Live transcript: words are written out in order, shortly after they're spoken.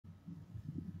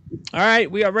All right,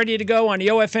 we are ready to go on the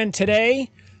OFN today,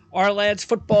 Our Lads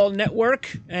Football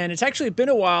Network, and it's actually been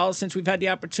a while since we've had the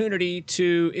opportunity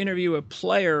to interview a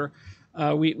player.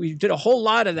 We did a whole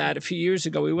lot of that a few years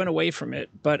ago. We went away from it,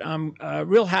 but I'm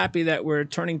real happy that we're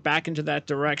turning back into that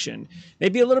direction.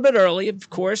 Maybe a little bit early, of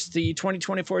course. The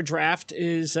 2024 draft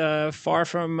is far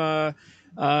from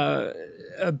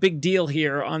a big deal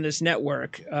here on this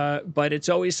network, but it's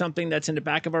always something that's in the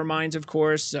back of our minds, of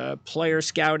course, player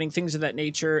scouting, things of that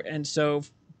nature. And so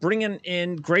bringing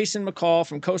in Grayson McCall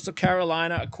from Coastal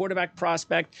Carolina, a quarterback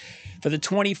prospect for the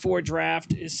 24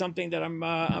 draft, is something that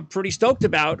I'm pretty stoked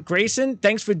about. Grayson,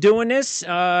 thanks for doing this.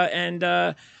 I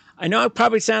know I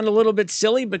probably sound a little bit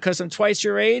silly because I'm twice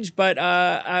your age, but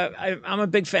I'm a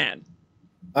big fan.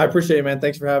 I appreciate it, man.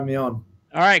 Thanks for having me on.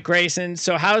 All right, Grayson.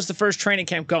 So how's the first training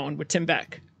camp going with Tim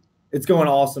Beck? It's going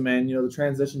awesome, man. The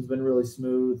transition's been really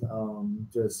smooth.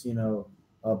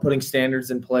 Putting standards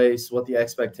in place, what the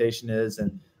expectation is,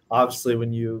 and obviously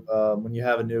when you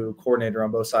have a new coordinator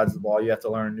on both sides of the ball, you have to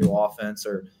learn a new offense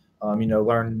or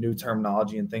learn new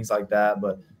terminology and things like that.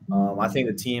 But I think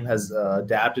the team has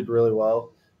adapted really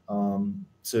well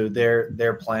to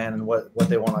their plan and what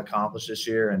they want to accomplish this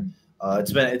year. And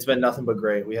it's been nothing but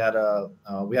great. We had a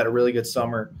really good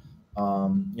summer,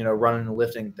 running and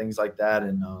lifting, things like that.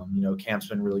 And, camp's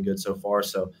been really good so far.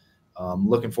 So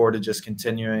looking forward to just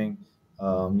continuing,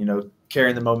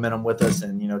 carrying the momentum with us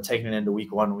and, taking it into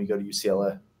week one when we go to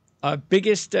UCLA.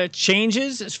 Biggest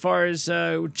changes as far as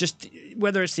just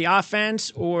whether it's the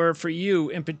offense or for you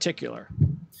in particular?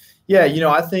 Yeah,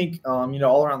 I think,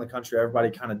 all around the country, everybody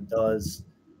kind of does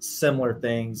similar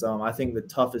things. I think the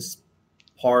toughest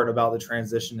part about the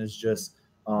transition is just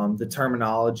the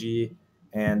terminology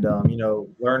and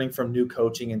learning from new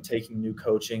coaching and taking new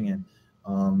coaching, and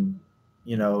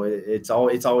it's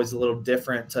always a little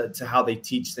different to how they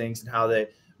teach things and how they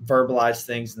verbalize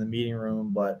things in the meeting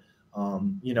room. But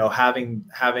having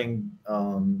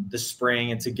the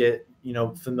spring and to get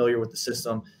familiar with the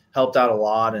system helped out a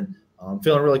lot, and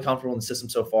feeling really comfortable in the system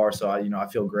so far. So I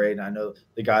feel great, and I know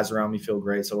the guys around me feel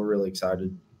great. So we're really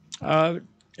excited.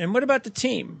 And what about the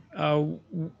team?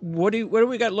 What do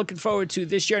we got looking forward to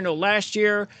this year? I know last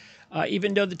year,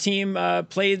 even though the team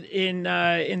played in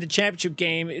the championship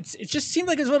game, it just seemed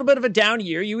like it was a little bit of a down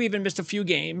year. You even missed a few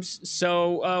games.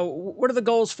 So what are the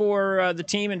goals for the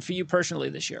team and for you personally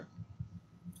this year?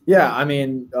 Yeah, I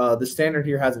mean, the standard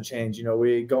here hasn't changed.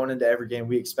 We going into every game,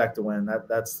 we expect to win.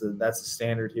 That's the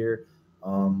standard here.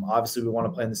 Obviously, we want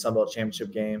to play in the Sun Belt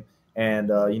Championship game and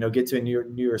get to a New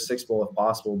Year's Six Bowl if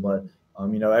possible. But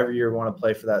every year we want to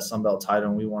play for that Sun Belt title,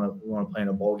 and we want to play in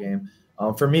a bowl game.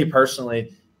 For me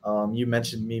personally, you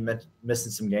mentioned me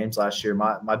missing some games last year.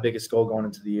 My biggest goal going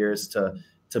into the year is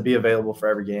to be available for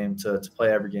every game, to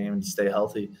play every game, and to stay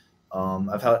healthy.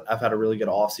 I've had a really good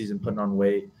offseason, putting on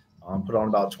weight. Put on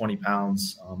about 20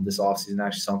 pounds this offseason,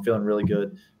 actually. So I'm feeling really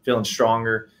good, feeling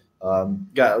stronger.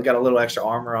 Got a little extra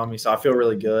armor on me, so I feel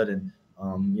really good. And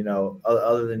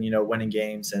other than winning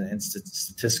games and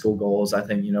statistical goals, I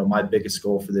think my biggest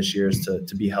goal for this year is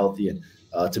to be healthy and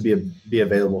to be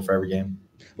available for every game.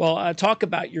 Well, talk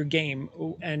about your game,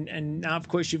 and now of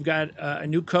course you've got a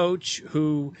new coach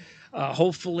who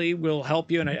hopefully will help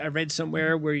you. And I read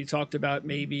somewhere where you talked about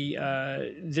maybe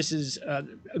this is a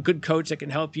good coach that can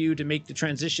help you to make the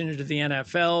transition into the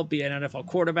NFL, be an NFL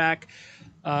quarterback.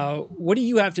 What do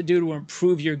you have to do to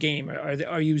improve your game?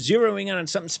 Are you zeroing in on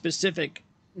something specific?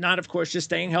 Not, of course, just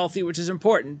staying healthy, which is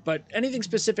important, but anything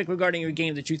specific regarding your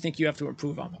game that you think you have to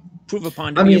improve upon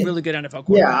to be a really good NFL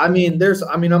quarterback? Yeah,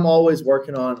 I'm always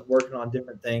working on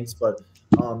different things, but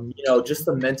just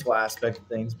the mental aspect of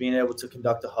things, being able to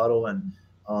conduct a huddle and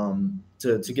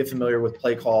to get familiar with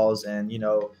play calls, and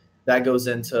that goes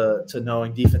into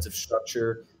knowing defensive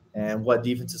structure and what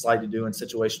defenses like to do in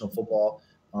situational football.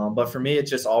 But for me,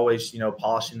 it's just always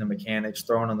polishing the mechanics,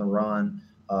 throwing on the run,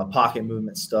 pocket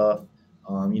movement stuff.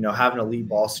 Having elite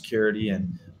ball security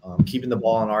and keeping the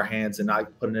ball in our hands and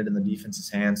not putting it in the defense's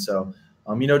hands. So,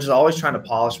 just always trying to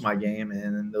polish my game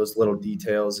and those little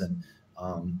details. And,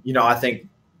 I think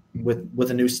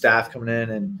with a new staff coming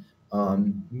in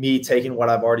and me taking what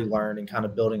I've already learned and kind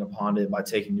of building upon it by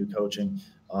taking new coaching,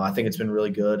 I think it's been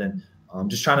really good. And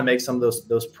just trying to make some of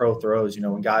those pro throws,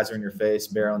 when guys are in your face,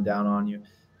 barreling down on you,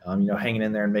 hanging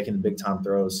in there and making the big time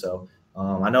throws. So,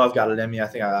 I know I've got it in me. I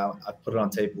think I put it on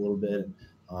tape a little bit.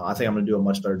 I think I'm going to do a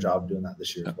much better job doing that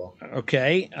this year as well.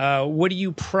 Okay. What do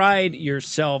you pride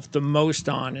yourself the most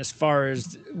on as far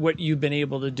as what you've been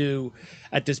able to do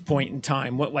at this point in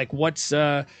time? What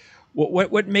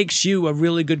makes you a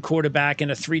really good quarterback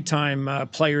and a three-time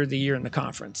player of the year in the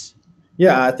conference?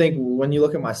 Yeah, I think when you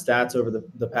look at my stats over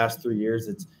the past 3 years,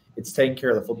 it's taking care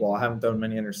of the football. I haven't thrown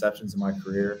many interceptions in my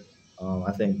career.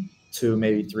 I think 2,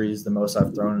 maybe 3 is the most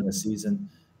I've thrown in a season.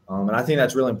 And I think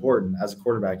that's really important as a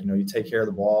quarterback. You take care of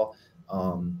the ball.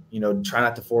 Try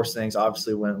not to force things.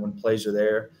 Obviously, when plays are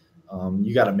there,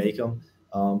 you got to make them.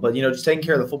 But just taking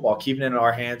care of the football, keeping it in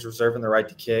our hands, reserving the right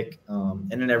to kick,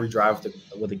 in every drive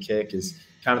with a kick is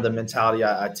kind of the mentality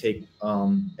I take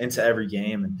into every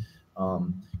game. And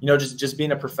just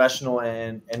being a professional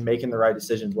and making the right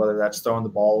decisions, whether that's throwing the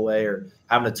ball away or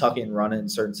having to tuck it and run it in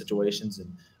certain situations.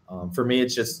 And for me,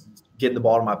 it's just getting the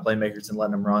ball to my playmakers and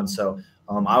letting them run. So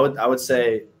I would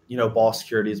say ball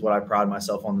security is what I pride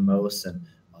myself on the most, and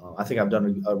I think I've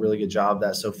done a really good job of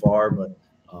that so far. But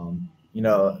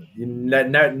no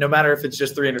matter if it's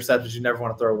just 3 interceptions, you never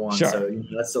want to throw one. Sure. So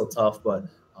that's still tough, but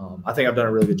I think I've done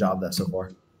a really good job of that so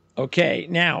far. Okay.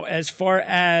 Now, as far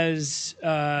as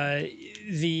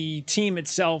the team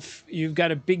itself, you've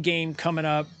got a big game coming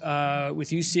up with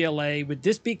UCLA. Would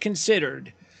this be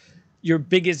considered your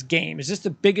biggest game? Is this the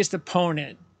biggest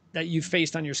opponent that you've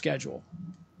faced on your schedule?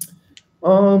 I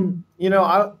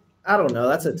don't know.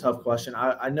 That's a tough question.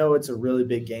 I know it's a really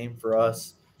big game for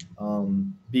us.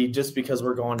 Just because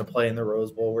we're going to play in the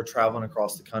Rose Bowl, we're traveling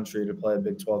across the country to play a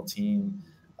Big 12 team,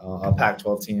 a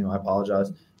Pac-12 team. I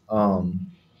apologize.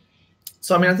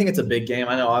 So I think it's a big game.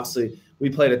 I know obviously we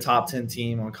played a top 10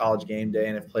 team on College Game Day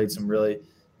and have played some really,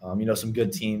 some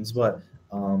good teams. But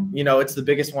it's the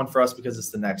biggest one for us because it's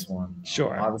the next one.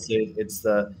 Sure. Obviously, it's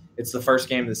the first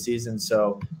game of the season,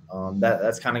 so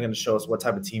that's kind of going to show us what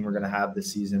type of team we're going to have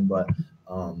this season. But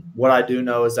what I do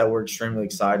know is that we're extremely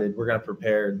excited. We're going to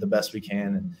prepare the best we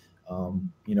can,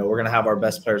 and we're going to have our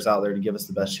best players out there to give us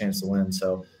the best chance to win.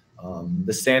 So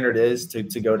the standard is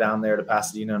to go down there to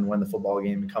Pasadena and win the football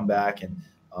game and come back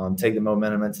and take the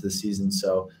momentum into the season.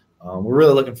 So we're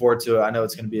really looking forward to it. I know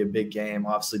it's going to be a big game.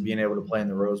 Obviously, being able to play in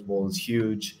the Rose Bowl is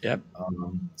huge. Yep.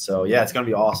 So, yeah, it's going to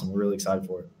be awesome. We're really excited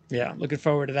for it. Yeah, looking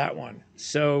forward to that one.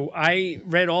 So I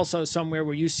read also somewhere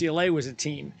where UCLA was a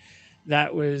team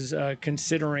that was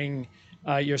considering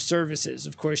your services.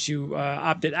 Of course, you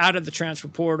opted out of the transfer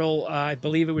portal. I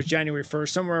believe it was January 1st,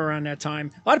 somewhere around that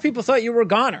time. A lot of people thought you were a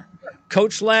goner.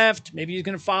 Coach left. Maybe he's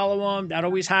going to follow him. That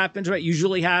always happens, right?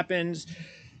 Usually happens.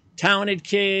 Talented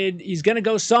kid. He's going to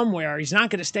go somewhere. He's not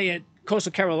going to stay at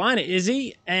Coastal Carolina, is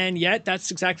he? And yet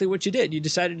that's exactly what you did. You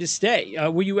decided to stay.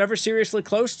 Were you ever seriously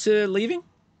close to leaving?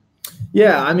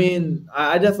 Yeah,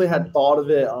 I definitely had thought of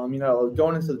it.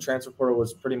 Going into the transfer portal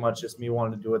was pretty much just me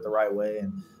wanting to do it the right way.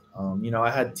 And,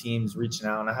 I had teams reaching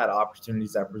out and I had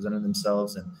opportunities that presented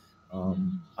themselves.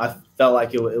 And I felt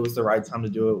like it was the right time to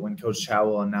do it when Coach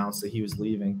Chowell announced that he was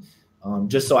leaving,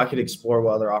 just so I could explore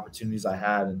what other opportunities I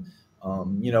had. And,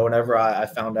 whenever I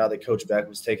found out that Coach Beck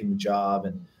was taking the job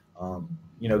and,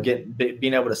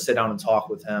 being able to sit down and talk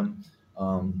with him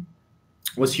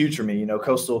was huge for me.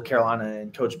 Coastal Carolina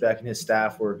and Coach Beck and his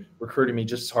staff were recruiting me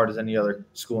just as hard as any other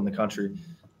school in the country.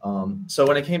 So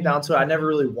when it came down to it, I never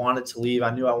really wanted to leave.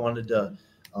 I knew I wanted to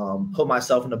put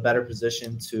myself in a better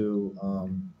position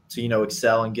to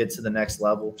excel and get to the next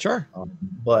level. Sure.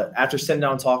 But after sitting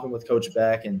down and talking with Coach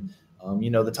Beck and,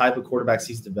 the type of quarterbacks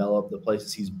he's developed, the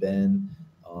places he's been,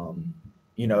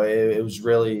 it was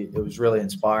really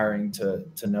inspiring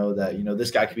to know that,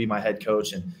 this guy could be my head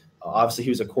coach. And obviously he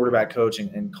was a quarterback coach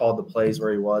and called the plays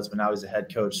where he was, but now he's a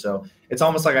head coach. So it's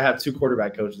almost like I have 2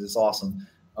 quarterback coaches. It's awesome.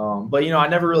 But, I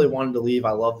never really wanted to leave.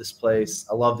 I love this place.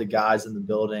 I love the guys in the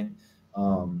building,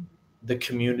 the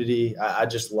community. I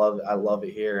just love it. I love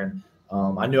it here. And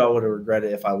I knew I would have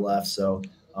regretted it if I left. So,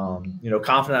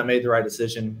 confident I made the right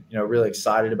decision, really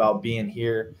excited about being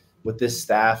here with this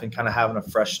staff and kind of having a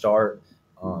fresh start.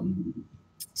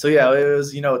 So, yeah, it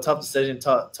was, a tough decision,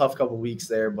 tough couple of weeks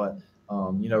there, but,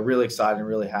 really excited and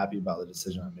really happy about the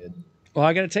decision I made. Well,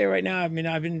 I got to tell you right now,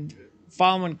 I've been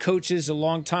following coaches a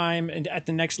long time and at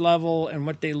the next level and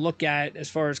what they look at as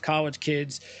far as college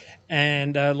kids,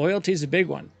 and loyalty is a big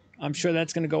one. I'm sure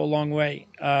that's going to go a long way.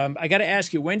 I got to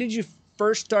ask you, when did you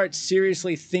first start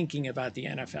seriously thinking about the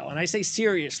NFL? And I say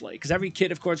seriously because every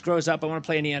kid, of course, grows up, I want to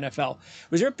play in the NFL.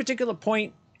 Was there a particular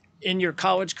point in your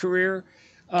college career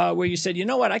where you said, you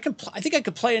know what, I think I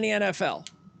could play in the NFL?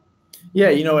 Yeah,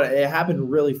 it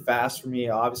happened really fast for me.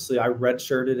 Obviously, I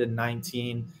redshirted in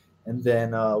 19 and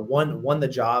then won the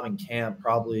job in camp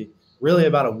probably really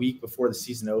about a week before the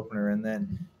season opener. And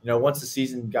then, once the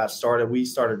season got started, we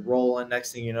started rolling.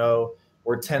 Next thing you know,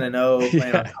 we're 10-0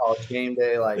 playing on College Game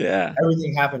Day.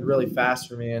 Everything happened really fast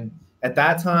for me. And at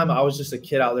that time, I was just a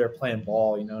kid out there playing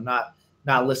ball,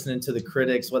 not listening to the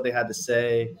critics, what they had to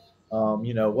say,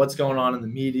 what's going on in the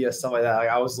media, stuff like that.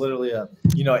 I was literally a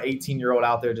 18-year-old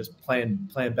out there just playing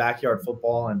backyard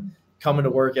football and coming to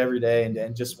work every day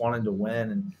and just wanting to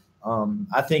win. And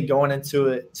I think going into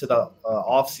it to the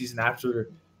off season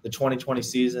after the 2020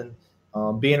 season,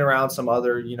 being around some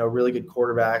other, really good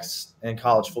quarterbacks in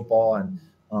college football, and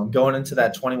going into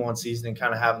that 21 season and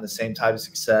kind of having the same type of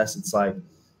success, it's like,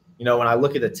 when I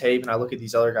look at the tape and I look at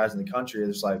these other guys in the country,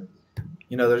 there's like,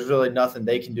 there's really nothing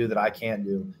they can do that I can't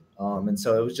do. And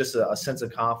so it was just a sense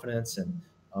of confidence. And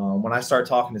when I start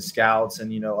talking to scouts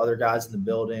and, other guys in the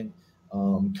building,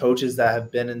 coaches that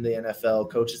have been in the NFL,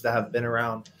 coaches that have been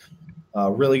around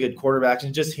really good quarterbacks,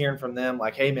 and just hearing from them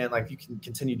like, hey, man, like, you can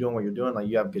continue doing what you're doing. Like,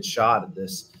 you have a good shot at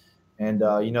this. And,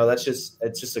 it's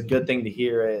just a good thing to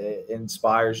hear. It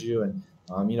inspires you. And,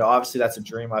 obviously that's a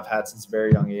dream I've had since a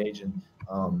very young age. And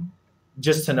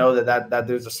just to know that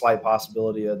there's a slight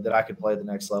possibility that I could play at the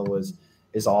next level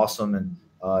is awesome. And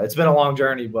it's been a long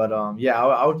journey, but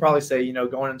I would probably say,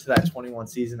 going into that 21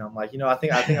 season, I'm like, I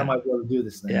think I might be able to do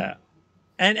this thing. Yeah.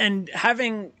 And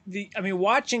having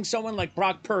watching someone like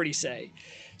Brock Purdy, say,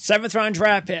 7th round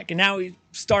draft pick, and now he's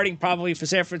starting probably for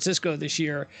San Francisco this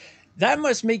year, that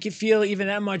must make you feel even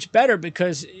that much better,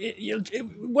 because it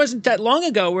wasn't that long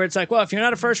ago where it's like, well, if you're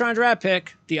not a 1st round draft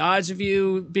pick, the odds of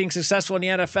you being successful in the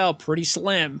NFL pretty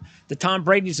slim. The Tom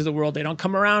Brady's of the world, they don't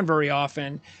come around very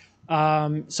often.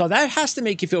 So that has to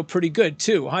make you feel pretty good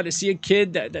too, huh? To see a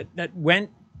kid that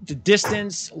went the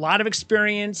distance, a lot of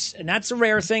experience, and that's a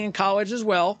rare thing in college as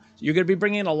well. You're going to be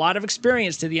bringing a lot of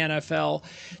experience to the NFL,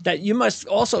 that you must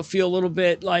also feel a little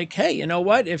bit like, hey, you know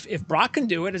what? If Brock can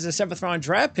do it as a 7th round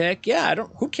draft pick,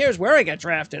 who cares where I get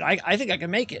drafted? I think I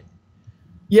can make it.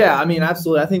 Yeah, I mean,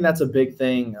 absolutely. I think that's a big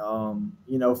thing.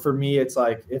 For me, it's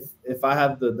like if I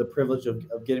have the privilege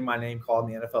of getting my name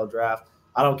called in the NFL draft,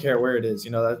 I don't care where it is.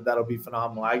 That'll be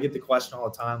phenomenal. I get the question all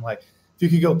the time, like,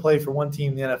 if you could go play for one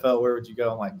team in the NFL, where would you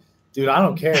go? I'm like, dude, I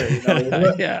don't care.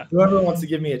 Yeah. Whoever wants to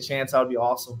give me a chance, that would be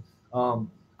awesome.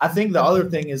 I think the other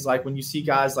thing is, like, when you see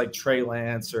guys like Trey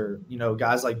Lance or,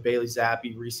 guys like Bailey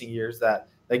Zappi recent years that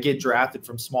get drafted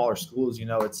from smaller schools,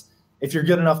 it's, if you're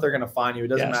good enough, they're going to find you. It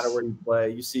doesn't matter where you play.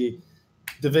 You see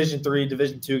Division III,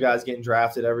 Division II guys getting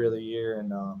drafted every other year.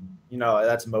 And,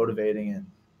 that's motivating.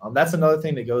 And that's another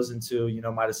thing that goes into,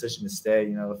 my decision to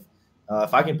stay.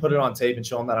 If I can put it on tape and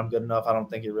show them that I'm good enough, I don't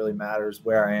think it really matters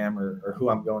where I am or who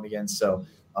I'm going against. So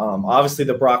obviously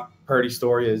the Brock Purdy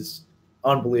story is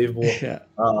unbelievable. Yeah.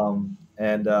 I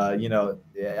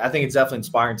think it's definitely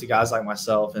inspiring to guys like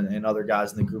myself and other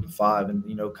guys in the group of 5.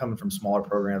 And, coming from smaller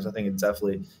programs, I think it's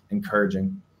definitely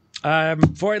encouraging.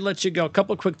 Before I let you go, a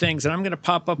couple of quick things, and I'm going to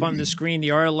pop up on the screen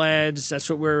the R lads. That's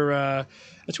what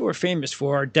we're famous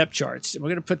for, our depth charts. And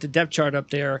we're going to put the depth chart up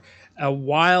there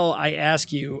while I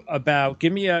ask you about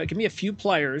give me a few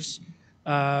players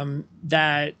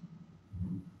that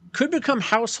could become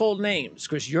household names,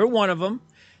 because you're one of them.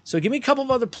 So give me a couple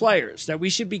of other players that we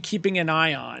should be keeping an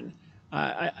eye on.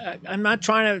 I'm not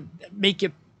trying to make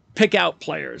you pick out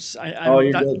players.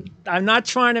 I'm not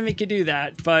trying to make you do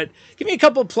that, but give me a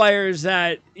couple of players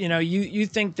that you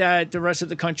think that the rest of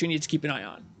the country needs to keep an eye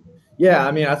on. Yeah,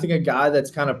 I mean, I think a guy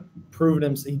that's kind of proven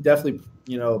himself. He definitely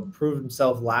proved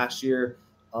himself last year,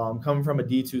 coming from a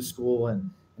D2 school and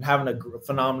having a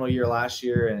phenomenal year last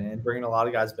year and bringing a lot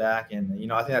of guys back. And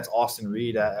I think that's Austin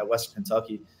Reed at Western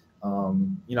Kentucky.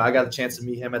 I got the chance to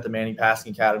meet him at the Manning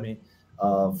Passing Academy.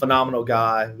 Phenomenal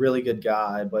guy, really good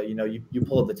guy, but you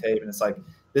pull up the tape and it's like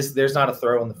there's not a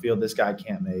throw on the field this guy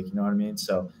can't make, you know what I mean?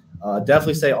 So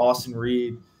definitely say Austin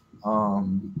Reed.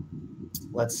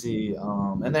 Let's see,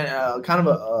 and then kind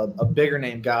of a bigger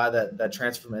name guy that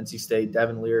transferred from NC State,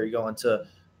 Devin Leary, going to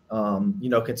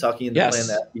Kentucky and playing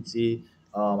the SEC.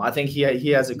 I think he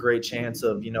has a great chance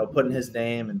of putting his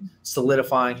name and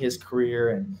solidifying his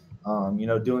career and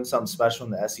doing something special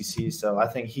in the SEC. So I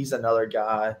think he's another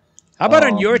guy. How about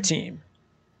on your team?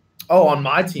 Oh, on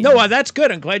my team. No, that's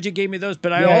good. I'm glad you gave me those,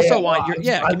 but I also want your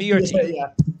give me your team.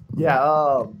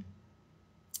 Yeah.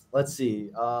 Let's see.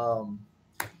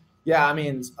 I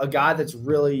mean, a guy that's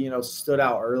really stood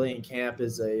out early in camp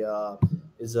is a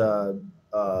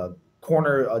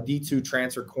corner, a D2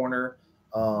 transfer corner.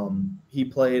 He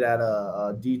played at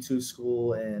a D2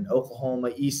 school in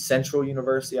Oklahoma, East Central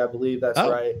University, I believe that's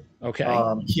right. Okay.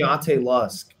 Keontae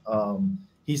Lusk.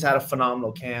 He's had a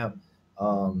phenomenal camp.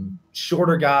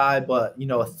 Shorter guy, but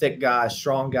a thick guy,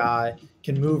 strong guy,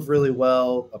 can move really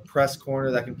well. A press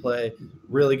corner that can play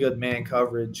really good man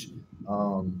coverage.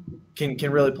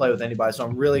 Can really play with anybody. So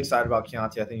I'm really excited about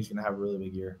Keontae. I think he's going to have a really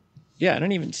big year. Yeah, I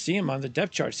don't even see him on the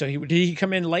depth chart. So did he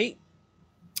come in late?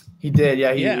 He did,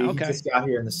 yeah. He just got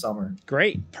here in the summer.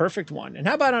 Great, perfect one. And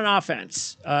how about on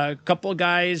offense? A couple of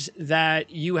guys that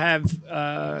you have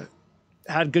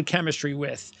had good chemistry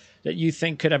with that you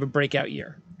think could have a breakout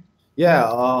year? Yeah,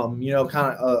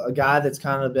 kind of a guy that's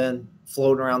kind of been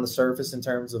floating around the surface in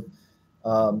terms of,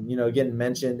 getting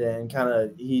mentioned, and kind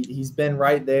of he's been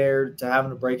right there to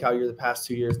having a breakout year the past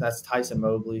 2 years. And that's Tyson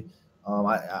Mobley.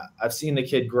 I've seen the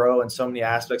kid grow in so many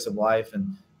aspects of life,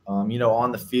 and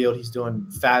on the field, he's doing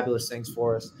fabulous things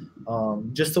for us.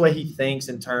 Just the way he thinks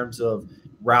in terms of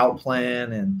route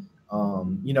plan, and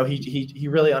he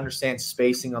really understands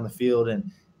spacing on the field,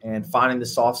 and finding the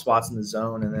soft spots in the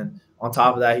zone, and then on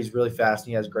top of that, he's really fast and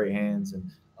he has great hands,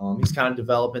 and he's kind of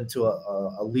developed into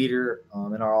a leader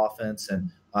in our offense.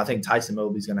 And I think Tyson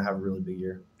Mobley's going to have a really big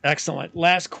year. Excellent.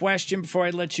 Last question before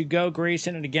I let you go,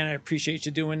 Grayson. And again, I appreciate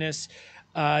you doing this.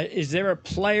 Is there a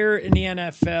player in the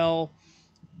NFL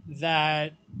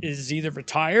that is either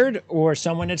retired or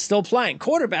someone that's still playing,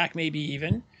 quarterback maybe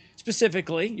even,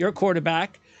 specifically your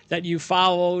quarterback, that you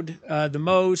followed the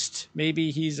most? Maybe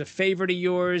he's a favorite of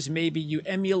yours. Maybe you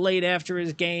emulate after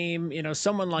his game,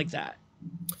 someone like that.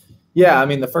 Yeah, I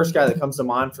mean, the first guy that comes to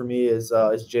mind for me is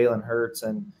Jalen Hurts.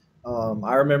 And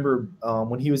I remember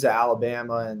when he was at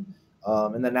Alabama, and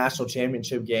in the national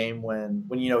championship game when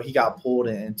he got pulled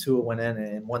and Tua went in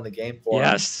and won the game for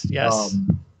him. Yes.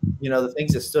 The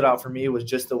things that stood out for me was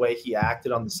just the way he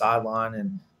acted on the sideline,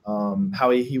 and how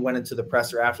he went into the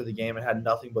presser after the game and had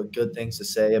nothing but good things to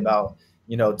say about,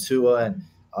 Tua. And,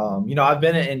 I've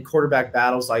been in quarterback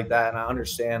battles like that, and I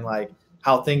understand like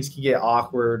how things can get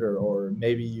awkward, or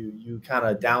maybe you kind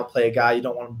of downplay a guy. You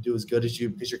don't want him to do as good as you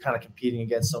because you're kind of competing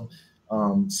against him.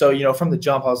 So, from the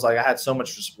jump, I was like, I had so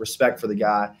much respect for the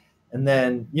guy. And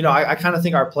then, I kind of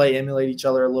think our play emulate each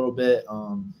other a little bit.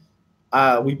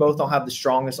 We both don't have the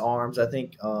strongest arms. I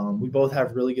think we both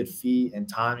have really good feet and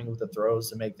timing with the throws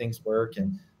to make things work.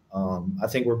 And I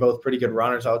think we're both pretty good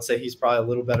runners. I would say he's probably a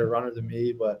little better runner than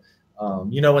me. But,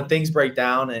 when things break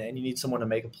down and you need someone to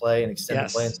make a play and extend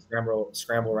the play and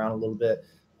scramble around a little bit,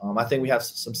 I think we have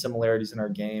some similarities in our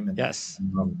game. And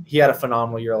he had a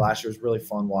phenomenal year last year. It was really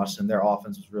fun watching him. Their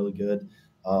offense was really good.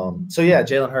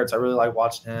 Jalen Hurts, I really like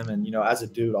watching him. And, as a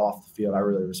dude off the field, I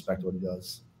really respect what he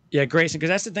does. Yeah, Grayson, because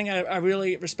that's the thing I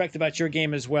really respect about your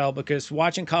game as well, because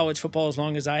watching college football as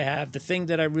long as I have, the thing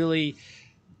that I really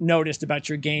noticed about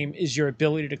your game is your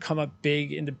ability to come up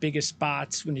big in the biggest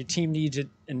spots when your team needs it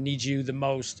and needs you the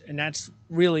most. And that's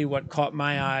really what caught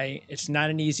my eye. It's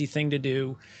not an easy thing to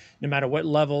do, no matter what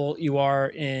level you are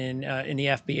in the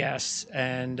FBS.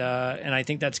 And I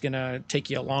think that's going to take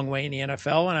you a long way in the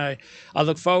NFL. And I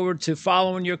look forward to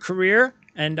following your career,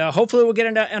 and hopefully we'll get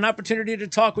an opportunity to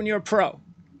talk when you're a pro.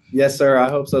 Yes, sir. I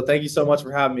hope so. Thank you so much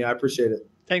for having me. I appreciate it.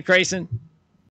 Thanks, Grayson.